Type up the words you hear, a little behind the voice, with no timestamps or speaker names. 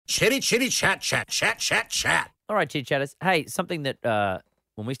Chitty, chitty, chat, chat, chat, chat, chat. All right, chit chatters. Hey, something that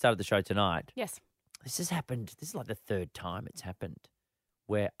when we started the show tonight, Yes. this has happened. This is like the third time it's happened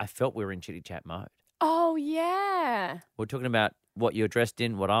where I felt we were in chitty chat mode. Oh, yeah. We're talking about what you're dressed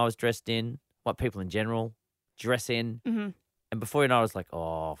in, what I was dressed in, what people in general dress in. Mm-hmm. And before you know, I was like,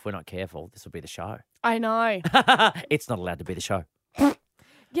 oh, if we're not careful, this will be the show. I know. It's not allowed to be the show.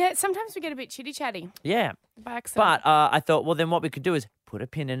 Yeah, sometimes we get a bit chitty-chatty Yeah. by accident. But I thought, well, then what we could do is put a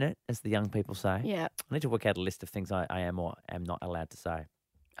pin in it, as the young people say. Yeah. I need to work out a list of things I am or am not allowed to say.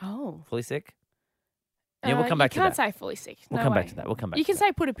 Oh. Fully sick? Yeah, we'll come back to that. You can't say fully sick. We'll No come way. back to that. We'll come back You to can that.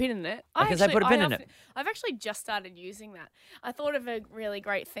 say put a pin in it. I can say put a pin in it. I've actually just started using that. I thought of a really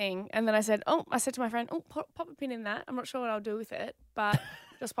great thing, and then I said to my friend, pop a pin in that. I'm not sure what I'll do with it, but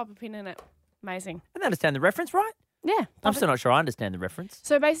just pop a pin in it. Amazing. I understand the reference, right? Yeah. I'm still not sure I understand the reference.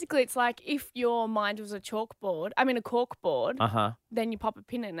 So basically, it's like if your mind was a corkboard, then you pop a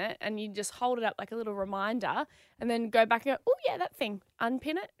pin in it and you just hold it up like a little reminder and then go back and go, oh, yeah, that thing.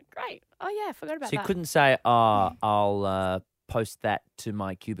 Unpin it. Great. Oh, yeah, I forgot about So you that. couldn't say, I'll post that to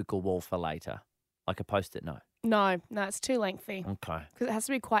my cubicle wall for later, like a Post-it note. No, it's too lengthy Okay. because it has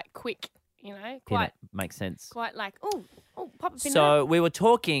to be quite quick, you know, Pin quite it. Makes sense. quite like, pop a pin in it. So we were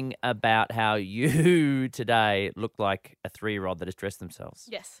talking about how you today look like a 3-year-old that has dressed themselves.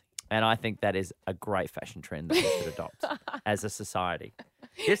 Yes. And I think that is a great fashion trend that we should adopt as a society.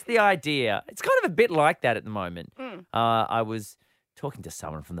 Just the idea. It's kind of a bit like that at the moment. I was talking to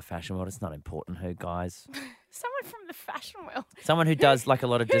someone from the fashion world. It's not important who, guys. Someone from the fashion world. Someone who does like a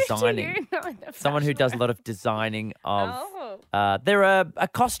lot of Who do designing. you know in the Someone who fashion does a world? lot of designing of. Oh. They're a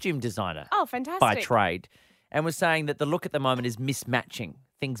costume designer Oh, fantastic. by trade, and was saying that the look at the moment is mismatching.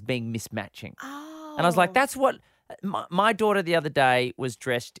 Things being mismatching. Oh. And I was like, that's what my daughter the other day was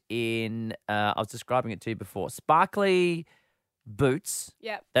dressed in. I was describing it to you before. Sparkly boots.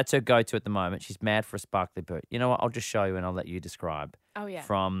 Yep. That's her go-to at the moment. She's mad for a sparkly boot. You know what? I'll just show you and I'll let you describe. Oh, yeah.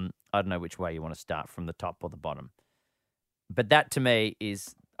 From, I don't know which way you want to start, from the top or the bottom. But that to me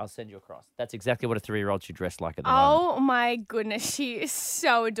is, I'll send you across. That's exactly what a 3-year-old should dress like at the moment. Oh, my goodness. She is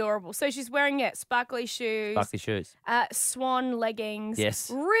so adorable. So she's wearing, sparkly shoes. Sparkly shoes. Swan leggings. Yes.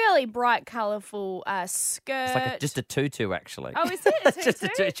 Really bright, colourful skirt. It's like just a tutu, actually. Oh, is it? A It's just a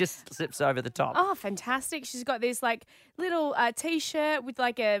tutu? it just slips over the top. Oh, fantastic. She's got this like little T-shirt with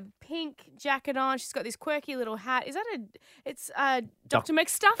like a pink jacket on. She's got this quirky little hat. Is that it's Dr.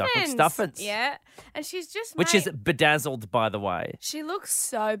 McStuffins. Dr. McStuffins. Yeah. And she's just Which is bedazzled, by the way. she looks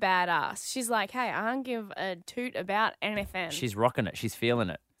so badass. She's like, hey, I don't give a toot about anything. She's rocking it. She's feeling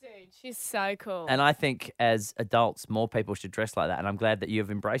it. Dude, she's so cool. And I think as adults, more people should dress like that. And I'm glad that you've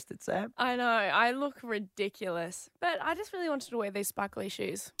embraced it, Sam. I know. I look ridiculous. But I just really wanted to wear these sparkly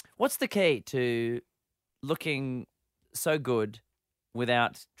shoes. What's the key to looking so good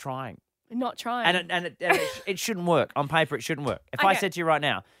without trying? Not trying. And it shouldn't work. On paper, it shouldn't work. If I Okay. said to you right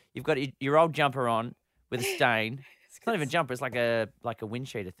now, you've got your old jumper on with a stain. It's not even a jumper. It's like a wind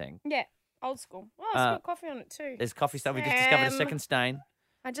cheater thing. Yeah, old school. Oh, it's got coffee on it too. There's coffee stuff. We just discovered a Sam. second stain.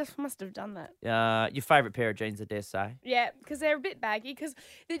 I just must have done that. Your favourite pair of jeans, I dare say. Yeah, because they're a bit baggy. Because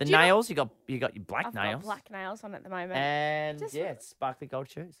The nails, you got your black I've nails. got black nails on at the moment. And Just- it's sparkly gold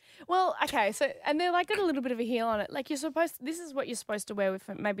shoes. Well, okay, so and they're like got a little bit of a heel on it. Like this is what you're supposed to wear with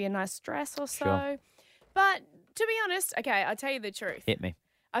maybe a nice dress or so. Sure. But to be honest, okay, I'll tell you the truth. Hit me.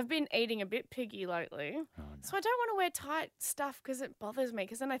 I've been eating a bit piggy lately, so I don't want to wear tight stuff because it bothers me.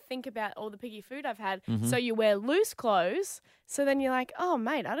 Because then I think about all the piggy food I've had. So you wear loose clothes, so then you're like, oh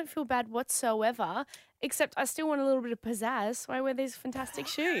mate, I don't feel bad whatsoever. Except I still want a little bit of pizzazz, so I wear these fantastic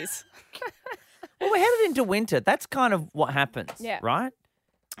shoes. Well, we're headed into winter. That's kind of what happens, Yeah. right?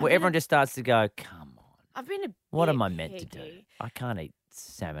 Where everyone just starts to go, come on. I've been a What bit am I meant to do? piggy. I can't eat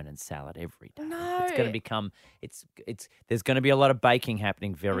salmon and salad every day. No. It's going to become, there's going to be a lot of baking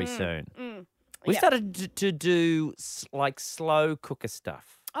happening very soon. We Yep. started to do like slow cooker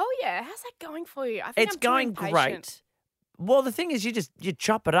stuff. Oh yeah, how's that going for you? I think It's I'm too going impatient. great. Well, the thing is, you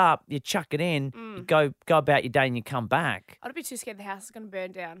chop it up, you chuck it in, you go about your day and you come back. I'd be too scared the house is going to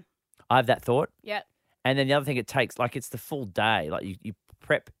burn down. I have that thought. Yep. And then the other thing it takes, like it's the full day. Like you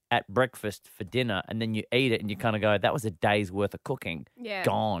prep at breakfast for dinner and then you eat it and you kind of go, that was a day's worth of cooking. Yeah.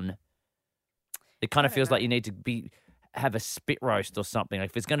 Gone. It kind of don't feels know. like you need to have a spit roast or something. Like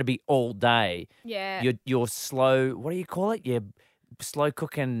if it's going to be all day, Yeah. you're slow, what do you call it? You're slow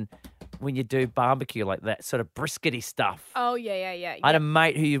cooking when you do barbecue, like that sort of briskety stuff. Oh yeah. I had a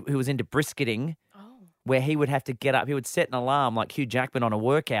mate who was into brisketing, where he would have to get up. He would set an alarm like Hugh Jackman on a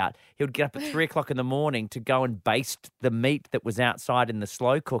workout. He would get up at 3 o'clock in the morning to go and baste the meat that was outside in the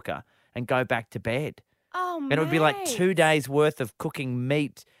slow cooker and go back to bed. Oh, And it would be like 2 days worth of cooking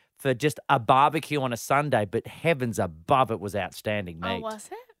meat for just a barbecue on a Sunday, but heavens above, it was outstanding meat. Oh, was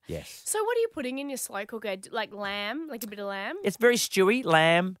it? Yes. So what are you putting in your slow cooker? Like lamb? Like a bit of lamb? It's very stewy,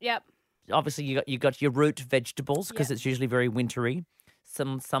 lamb. Yep. Obviously, you got your root vegetables because it's usually very wintry.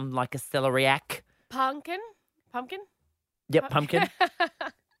 Some like a celeriac. Pumpkin? Yep, pumpkin.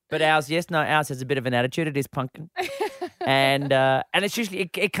 But ours has a bit of an attitude. It is pumpkin. And it's usually,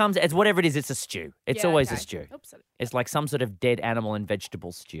 it comes as whatever it is, it's a stew. It's always a stew. Oops. It's like some sort of dead animal and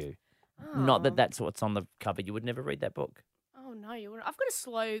vegetable stew. Oh. Not that that's what's on the cover. You would never read that book. Oh no, you wouldn't. I've got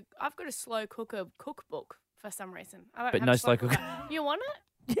a slow cooker cookbook for some reason. I don't But have no a slow cooker. You want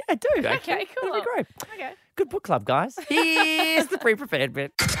it? Yeah, I do. Actually. Okay, cool. That'd be great. Okay. Good book club, guys. Here's the pre-prepared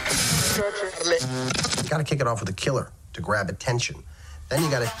bit. You gotta kick it off with a killer to grab attention. Then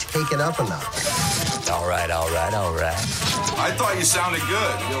you gotta take it up a notch. All right. I thought you sounded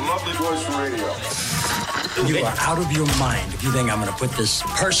good. You're a lovely voice for radio. You are out of your mind if you think I'm going to put this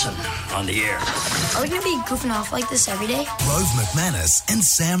person on the air. Are we going to be goofing off like this every day? Rove McManus and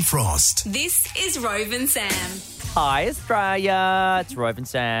Sam Frost. This is Rove and Sam. Hi, Australia. It's Rove and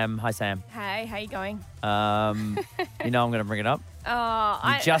Sam. Hi, Sam. Hey, how you going? You know I'm going to bring it up.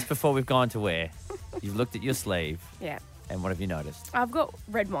 Just before we've gone to air, you've looked at your sleeve. Yeah. And what have you noticed? I've got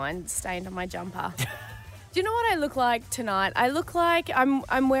red wine stained on my jumper. Do you know what I look like tonight? I look like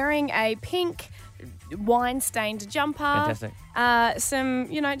I'm wearing a pink wine-stained jumper. Fantastic.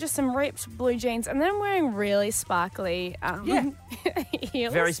 Just some ripped blue jeans, and then I'm wearing really sparkly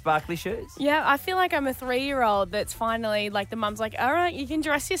heels. Very sparkly shoes. Yeah, I feel like I'm a 3-year-old that's finally, like, the mum's like, all right, you can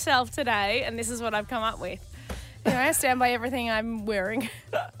dress yourself today, and this is what I've come up with. You know, I stand by everything I'm wearing.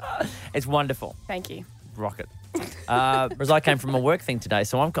 It's wonderful. Thank you. Rocket. Whereas I came from a work thing today,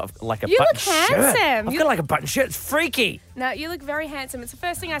 so I've got like a You button look shirt. handsome. I've got like a button shirt. It's freaky. No, you look very handsome. It's the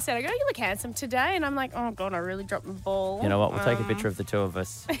first thing I said. I go, you look handsome today. And I'm like, oh, God, I really dropped the ball. You know what? We'll take a picture of the two of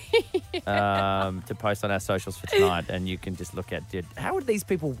us to post on our socials for tonight, and you can just look at, how are these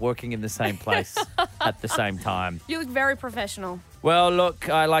people working in the same place at the same time? You look very professional. Well, look,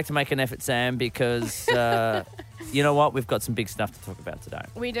 I like to make an effort, Sam, because you know what? We've got some big stuff to talk about today.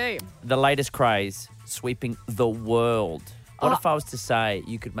 We do. The latest craze sweeping the world. What if I was to say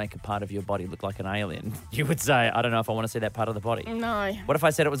you could make a part of your body look like an alien? You would say, I don't know if I want to see that part of the body. No. What if I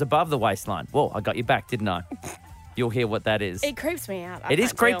said it was above the waistline? Whoa, I got you back, didn't I? You'll hear what that is. It creeps me out. It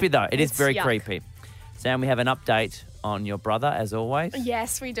is creepy, though. It is very yuck. creepy. Sam, we have an update on your brother, as always.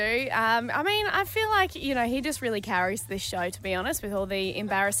 Yes, we do. I feel like, he just really carries this show, to be honest, with all the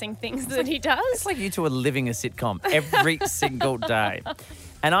embarrassing things that he does. It's like you two are living a sitcom every single day.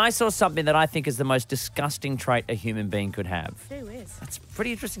 And I saw something that I think is the most disgusting trait a human being could have. Who is? That's a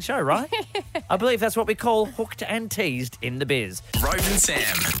pretty interesting show, right? I believe that's what we call hooked and teased in the biz. Rove and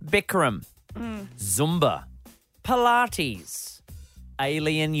Sam. Bikram, Zumba, Pilates,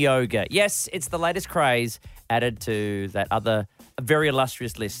 alien yoga. Yes, it's the latest craze added to that other very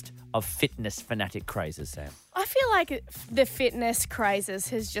illustrious list of fitness fanatic crazes, Sam. I feel like the fitness crazes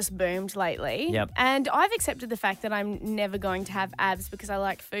has just boomed lately. Yep. And I've accepted the fact that I'm never going to have abs because I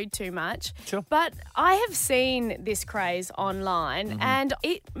like food too much. Sure. But I have seen this craze online and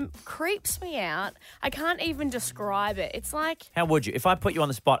it creeps me out. I can't even describe it. It's like... How would you? If I put you on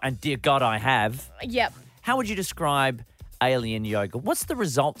the spot, and dear God, I have, Yep. how would you describe alien yoga? What's the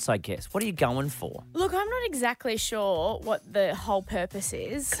results, I guess? What are you going for? Look, I'm not exactly sure what the whole purpose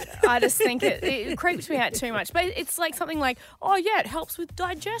is. I just think it creeps me out too much. But it's like something like, oh, yeah, it helps with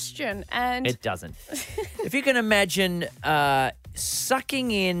digestion. And It doesn't. If you can imagine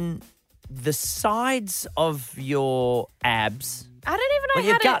sucking in the sides of your abs, I don't even know well, how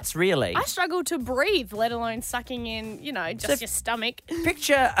your to... guts, really. I struggle to breathe, let alone sucking in, just your stomach.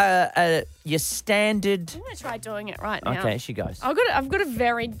 Picture your standard... I'm going to try doing it right now. Okay, she goes. I've got a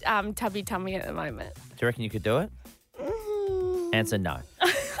very tubby tummy at the moment. Do you reckon you could do it? Answer no.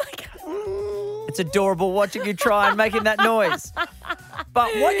 It's adorable watching you try and making that noise.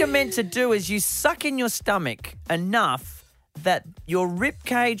 But what you're meant to do is you suck in your stomach enough that your rib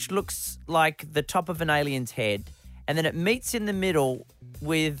cage looks like the top of an alien's head, and then it meets in the middle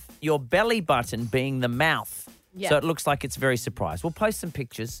with your belly button being the mouth. Yeah. So it looks like it's very surprised. We'll post some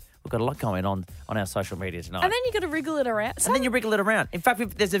pictures. We've got a lot going on our social media tonight. And then you got to wriggle it around. And then you wriggle it around. In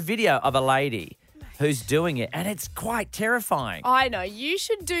fact, there's a video of a lady who's doing it, and it's quite terrifying. I know. You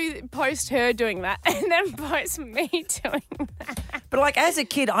should post her doing that and then post me doing that. But like as a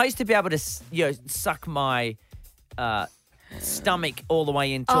kid, I used to be able to, suck my stomach all the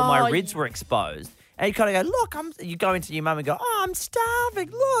way until my ribs were exposed. And you kind of go, look, you go into your mum and go, oh, I'm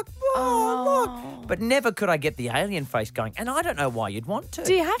starving. Look, look. But never could I get the alien face going. And I don't know why you'd want to.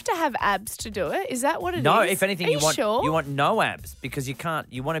 Do you have to have abs to do it? Is that what it is? No, if anything, Are you want no abs because you can't.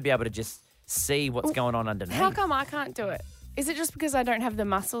 You want to be able to just see what's going on underneath. How come I can't do it? Is it just because I don't have the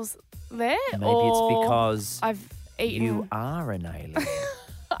muscles there? Maybe or it's because I've eaten. you are an alien.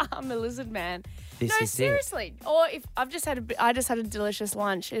 I'm a lizard man. This is seriously. Or if I just had a delicious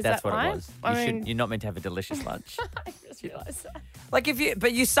lunch. Is That's that what right? it was. You're not meant to have a delicious lunch. I just realised that. Like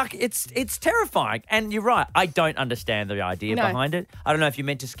but you suck. It's terrifying. And you're right. I don't understand the idea behind it. I don't know if you're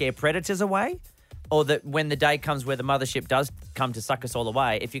meant to scare predators away, or that when the day comes where the mothership does come to suck us all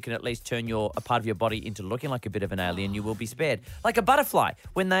away, if you can at least turn a part of your body into looking like a bit of an alien, you will be spared. Like a butterfly,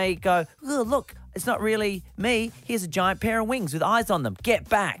 when they go, oh, look, it's not really me. Here's a giant pair of wings with eyes on them. Get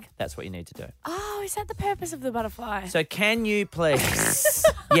back. That's what you need to do. Oh, is that the purpose of the butterfly? So can you please?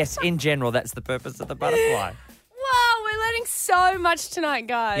 Yes, in general, that's the purpose of the butterfly. Wow, we're learning so much tonight,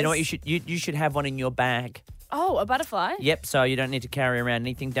 guys. You know what? You should have one in your bag. Oh, a butterfly? Yep, so you don't need to carry around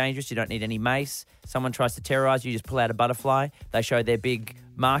anything dangerous. You don't need any mace. Someone tries to terrorise you, just pull out a butterfly. They show their big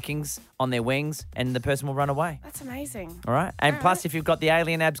markings on their wings and the person will run away. That's amazing. All right? And plus, if you've got the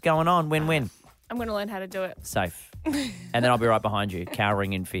alien abs going on, win-win. I'm going to learn how to do it. Safe. And then I'll be right behind you,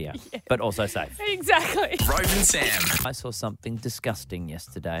 cowering in fear, but also safe. Exactly. Rove and Sam. I saw something disgusting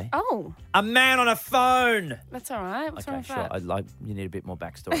yesterday. Oh, A man on a phone. that's all right. What's wrong Okay, with sure. that? You need a bit more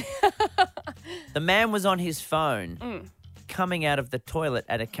backstory. The man was on his phone coming out of the toilet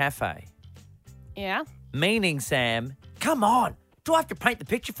at a cafe. Yeah. Meaning, Sam, come on. Do I have to paint the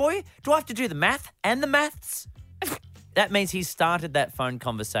picture for you? Do I have to do the math and the maths? That means he started that phone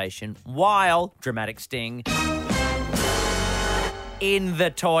conversation while, dramatic sting, in the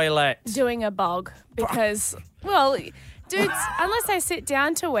toilet. Doing a bog because, well, dudes, unless they sit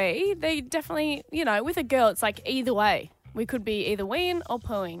down to wee, they definitely, with a girl, it's like either way. We could be either weeing or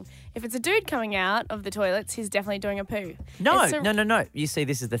pooing. If it's a dude coming out of the toilets, he's definitely doing a poo. No. You see,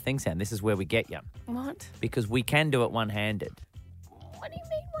 this is the thing, Sam. This is where we get you. What? Because we can do it one-handed. What do you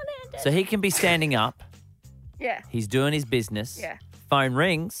mean one-handed? So he can be standing up. Yeah. He's doing his business. Yeah. Phone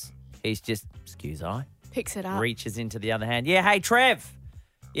rings. He's just, excuse I. Picks it up. Reaches into the other hand. Yeah, hey, Trev.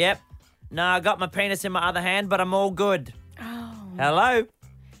 Yep. No, I got my penis in my other hand, but I'm all good. Oh.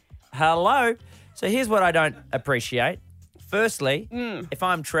 Hello. So here's what I don't appreciate. Firstly, if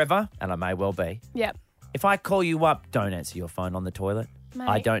I'm Trevor, and I may well be, Yep. if I call you up, don't answer your phone on the toilet. Mate.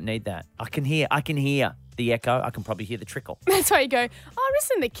 I don't need that. I can hear the echo. I can probably hear the trickle. That's why you go, oh, I'm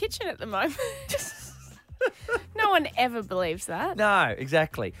just in the kitchen at the moment. No one ever believes that. No,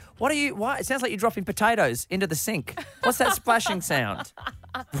 exactly. Why? It sounds like you're dropping potatoes into the sink. What's that splashing sound?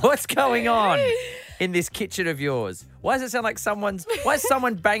 What's going on in this kitchen of yours? Why does it sound like why is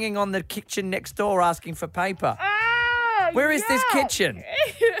someone banging on the kitchen next door asking for paper? Where is this kitchen?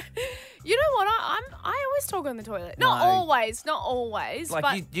 You know what? I always talk on the toilet. Not always. Like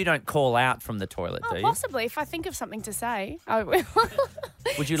but you don't call out from the toilet, do you? Possibly. If I think of something to say, I will.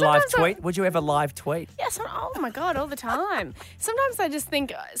 Would you live tweet? Would you ever live tweet? Yes. Oh my God, all the time. Sometimes I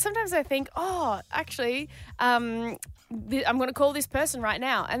think, oh, actually, I'm going to call this person right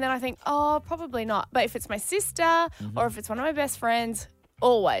now. And then I think, oh, probably not. But if it's my sister or if it's one of my best friends,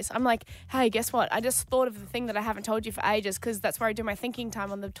 always. I'm like, hey, guess what? I just thought of the thing that I haven't told you for ages because that's where I do my thinking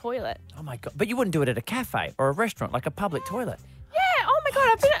time on the toilet. Oh, my God. But you wouldn't do it at a cafe or a restaurant, like a public toilet. Yeah. Oh, my God.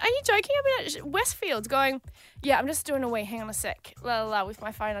 Are you joking? I've been at Westfields going, yeah, I'm just doing a wee. Hang on a sec. La, la, la, with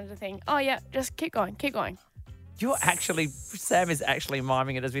my phone under the thing. Oh, yeah. Just keep going. Sam is actually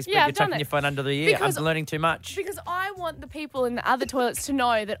miming it as we speak. Yeah, You're tucking your phone under the ear. I'm learning too much. Because I want the people in the other toilets to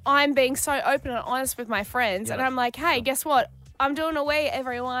know that I'm being so open and honest with my friends. Yeah. And I'm like, hey, guess what? I'm doing a wee,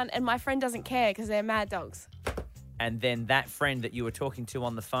 everyone, and my friend doesn't care because they're mad dogs. And then that friend that you were talking to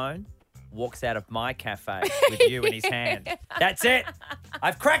on the phone walks out of my cafe with you in his hand. That's it.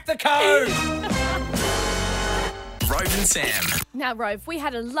 I've cracked the code. Rove and Sam. Now, Rove, we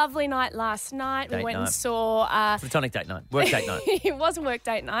had a lovely night last night. We went and saw... Platonic date night. Work date night. It was a work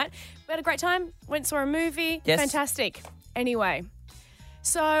date night. We had a great time. Went and saw a movie. Yes. Fantastic. Anyway.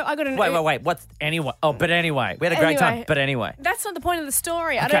 So I got an... Wait. What's anyway? Oh, but anyway. We had a great time, but anyway. That's not the point of the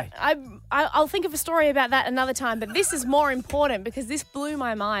story. Okay. I'll think of a story about that another time, but this is more important because this blew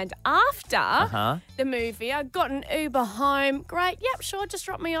my mind. After the movie, I got an Uber home. Great. Yep, sure. Just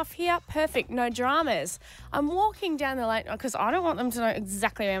drop me off here. Perfect. No dramas. I'm walking down the lane because I don't want them to know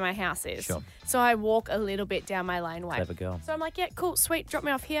exactly where my house is. Sure. So I walk a little bit down my laneway. Clever girl. So I'm like, yeah, cool, sweet. Drop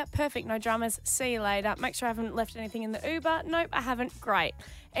me off here. Perfect. No dramas. See you later. Make sure I haven't left anything in the Uber. Nope, I haven't. Great.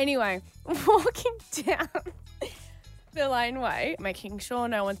 Anyway, walking down the laneway, making sure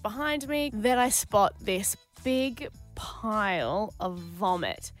no one's behind me. Then I spot this big pile of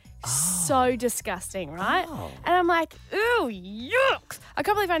vomit. So disgusting, right? And I'm like, ooh, yuck. I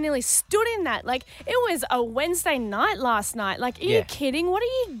can't believe I nearly stood in that. Like, it was a Wednesday night last night. Like, are you kidding? What are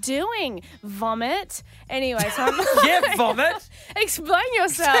you doing? Vomit? Anyway, so I'm like, vomit. Explain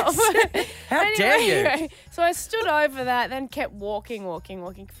yourself. How dare you? So I stood over that, then kept walking.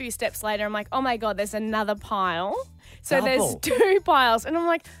 A few steps later, I'm like, oh my God, there's another pile. So Double. there's 2 piles. And I'm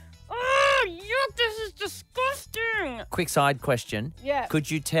like, oh, yuck, this is disgusting. Quick side question. Yeah.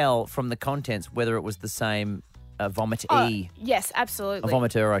 Could you tell from the contents whether it was the same vomitee? Yes, absolutely. A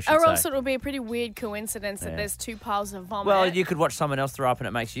vomiteur, I should Or say. else it would be a pretty weird coincidence that there's 2 piles of vomit. Well, you could watch someone else throw up and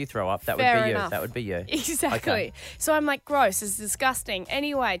it makes you throw up. That would Fair be enough. you. That would be you. Exactly. Okay. So I'm like, gross, it's disgusting.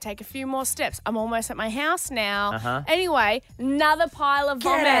 Anyway, take a few more steps. I'm almost at my house now. Uh-huh. Anyway, another pile of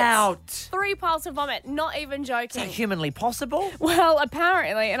vomit. Get out. 3 piles of vomit. Not even Is joking. that humanly possible? Well,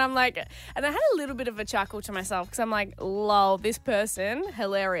 apparently. And I'm like, and I had a little bit of a chuckle to myself because I'm like, lol, this person,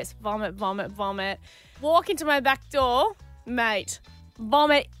 hilarious. Vomit, vomit, vomit. Walk into my back door, mate.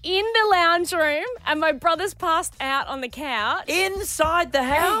 Vomit in the lounge room, and my brother's passed out on the couch. Inside the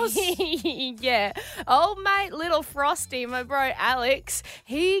house? Yeah. Old mate, little Frosty, my bro Alex,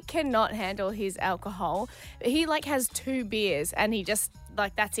 he cannot handle his alcohol. He has 2 beers and he just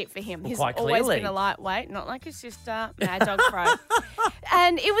that's it for him. Well, He's quite always clearly. been a lightweight, not like his sister, Mad Dog Fro.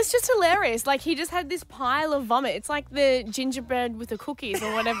 And it was just hilarious. He just had this pile of vomit. It's like the gingerbread with the cookies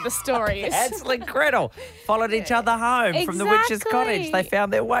or whatever the story is. Hansel and Gretel followed each other home from the witch's cottage. Exactly. They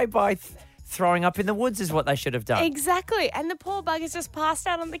found their way by throwing up in the woods is what they should have done. Exactly. And the poor bugger's just passed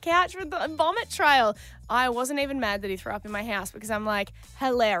out on the couch with the vomit trail. I wasn't even mad that he threw up in my house because I'm like,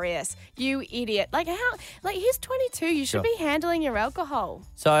 hilarious. You idiot. He's 22. You should be handling your alcohol.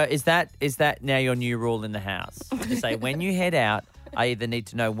 So is that now your new rule in the house? To say when you head out, I either need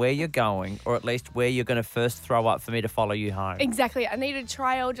to know where you're going or at least where you're going to first throw up for me to follow you home. Exactly. I need a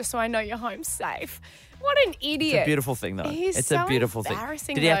trail just so I know you're home safe. What an idiot. It's a beautiful thing, though. It's so a beautiful thing.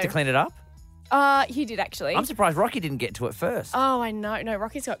 embarrassing, Did he have to though. clean it up? He did actually. I'm surprised Rocky didn't get to it first. Oh, I know. No,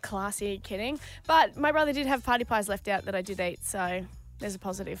 Rocky's got classy. Are you kidding? But my brother did have party pies left out that I did eat, so there's a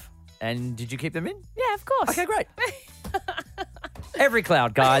positive. And did you keep them in? Yeah, of course. Okay, great. Every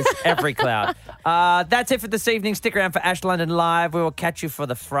cloud, guys. Every cloud. That's it for this evening. Stick around for Ash London Live. We will catch you for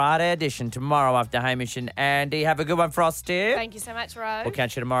the Friday edition tomorrow after Hamish and Andy. Have a good one, Frosty. Thank you so much, Rove. We'll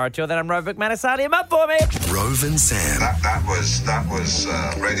catch you tomorrow. Till then, I'm Rove McManus. Him up for me. Rove and Sam. That was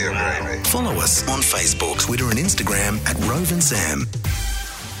radio gravy. Follow us on Facebook, Twitter, and Instagram at Rove and Sam.